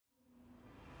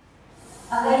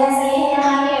Okay, let's say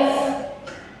hello here.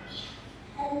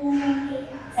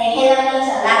 Say hello means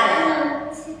hello.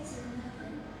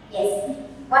 Yes.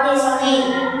 What is your name?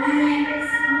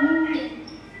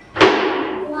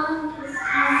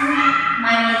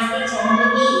 My name is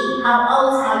Minh. How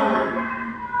old are you?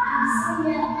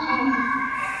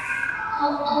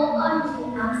 How old are you?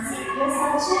 I'm 6 years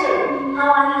old too. How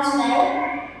are you today?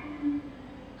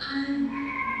 I'm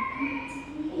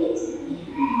Good.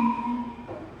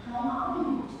 How are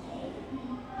you today?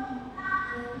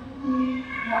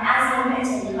 Now ask your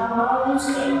question. How are you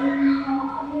today?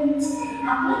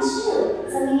 I'm good too.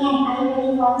 So Minh, are you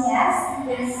ready for test?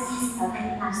 Yes. Okay,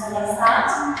 now so let's start.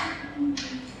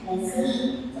 Let's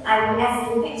see. So I will ask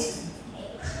you a question. Okay.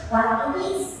 What it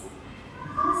is?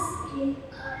 This is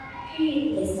a pig.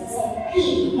 Yes, just say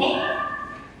pig, okay?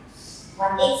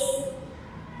 What is?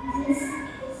 This is a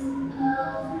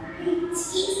pig.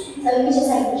 So you just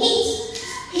say pig.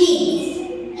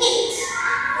 Pig. Pig.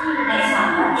 Next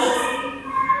one, what is?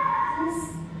 This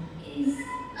is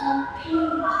a pig.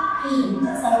 Pig.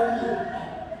 Just say pig, okay?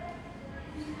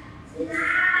 This is a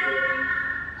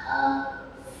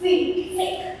fig.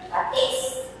 Fig. What is?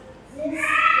 This is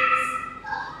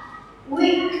a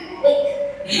wig. Wig.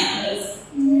 What is?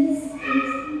 This is a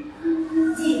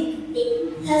Dig. Dig.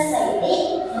 Just say dig.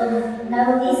 No,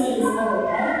 this is no,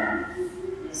 okay?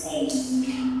 You say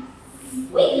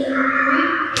wig.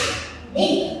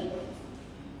 Dig.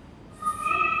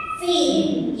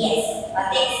 Fin. Yes.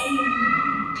 What is?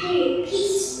 pig.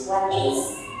 Peach. What is?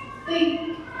 Pig.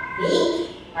 Big.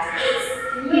 What is?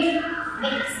 Mix.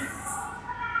 Mix.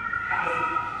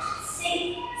 Six.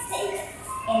 Six.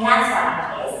 And last one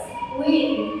is Win.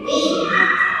 wing.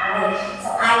 Okay. So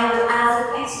I will ask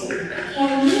a question. Can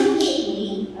you give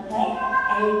me? Okay.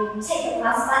 And take the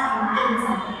first one and give me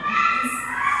something.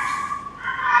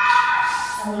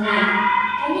 So now,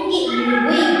 can you give me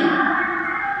wing?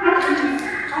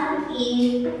 Okay.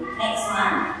 Next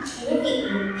one. Can you give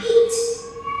me peach?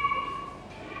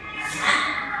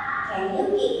 Can you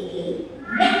give me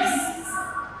mix?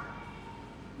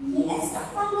 Yes,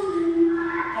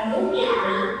 can you give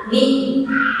me big?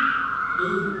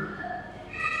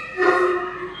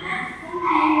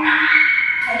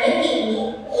 Can you give me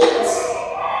eat?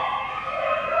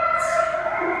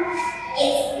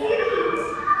 Yes.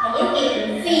 Can you give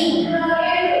me fin?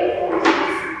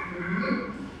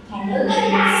 Can you give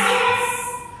me six?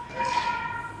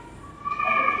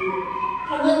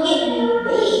 Can you give me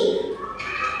big?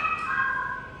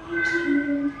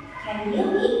 Can you give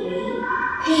me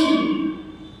pin?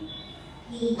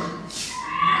 Pin.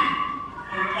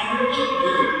 And can you give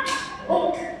me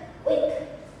wick? Wick.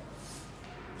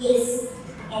 Yes.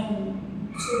 And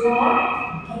two more.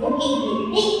 Can you give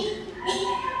me dick? Dick.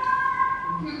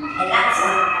 And last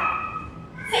one.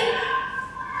 Fick.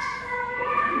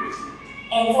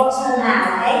 And for turn now,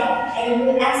 okay? And you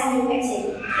will ask me a question.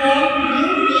 Can you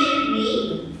give me?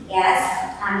 Yes.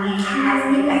 I'm going to ask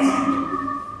you a question.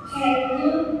 Can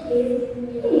you give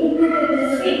me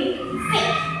fig? Fig.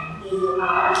 Here you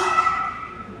are.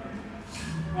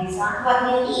 Next one. What do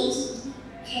you eat?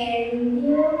 Can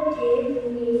you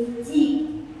give me tea?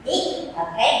 Dick.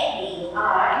 Okay. Here you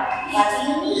are. What do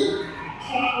you need?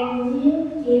 Can you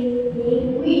give me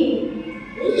win?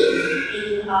 Leaf.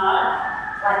 Here you are.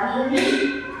 What do you need?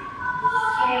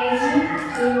 Can you give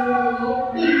me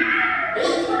big?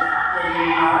 Big. Here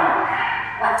you are.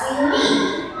 What do you need?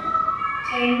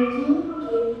 Can you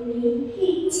give me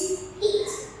heat? Heat.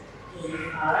 Here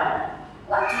you are.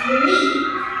 What do you need?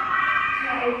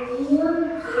 Can you give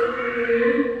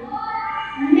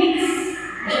me mix?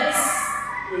 Mix.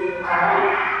 Here you are.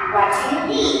 What do you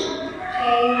need?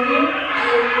 Can you give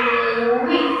me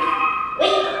wig?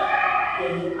 Wig.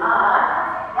 Here you are.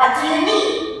 What do you need?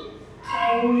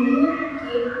 Can you give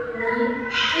me pin?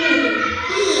 Pin.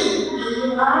 Here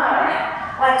you are.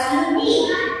 What do you need?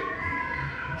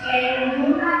 Can you give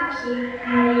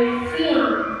me fin?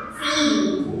 Fin.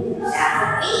 That's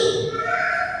a fin.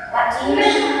 What do you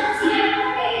need? Can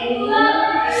you give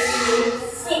me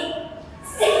sick?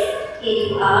 Six. Here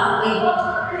you are. Wig.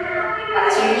 What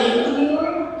do you need? Can you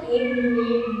give me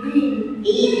bean? Bean.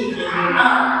 Here you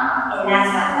are. And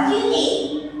last one. What do you need?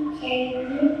 Can you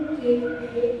give me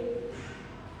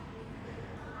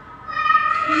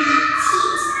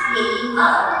Teeth. Here you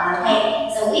are. Okay.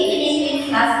 So we finished with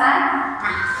class 5.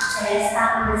 Now, so let's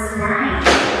start with this 9.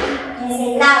 Can you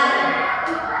say louder?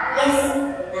 Yes.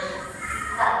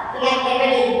 So, we get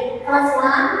ready. First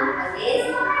one is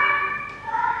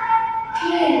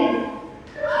pin?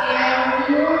 Can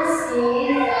you say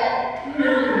the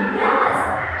pin? yes.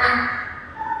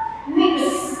 Mix.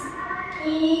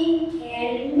 He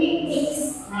can mix.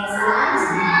 Next one.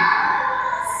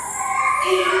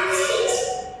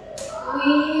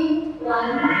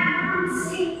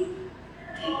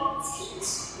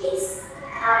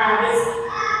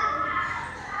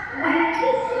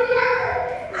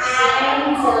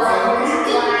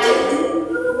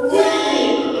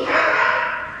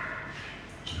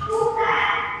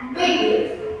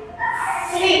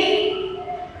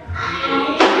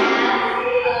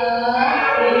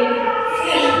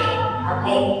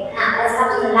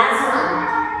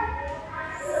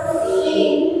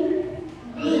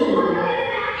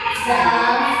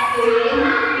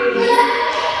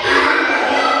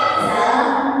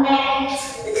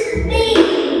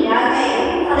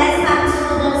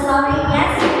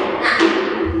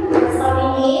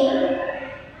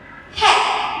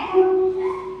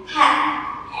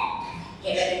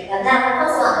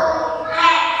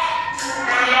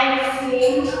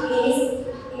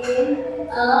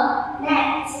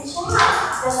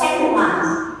 Just check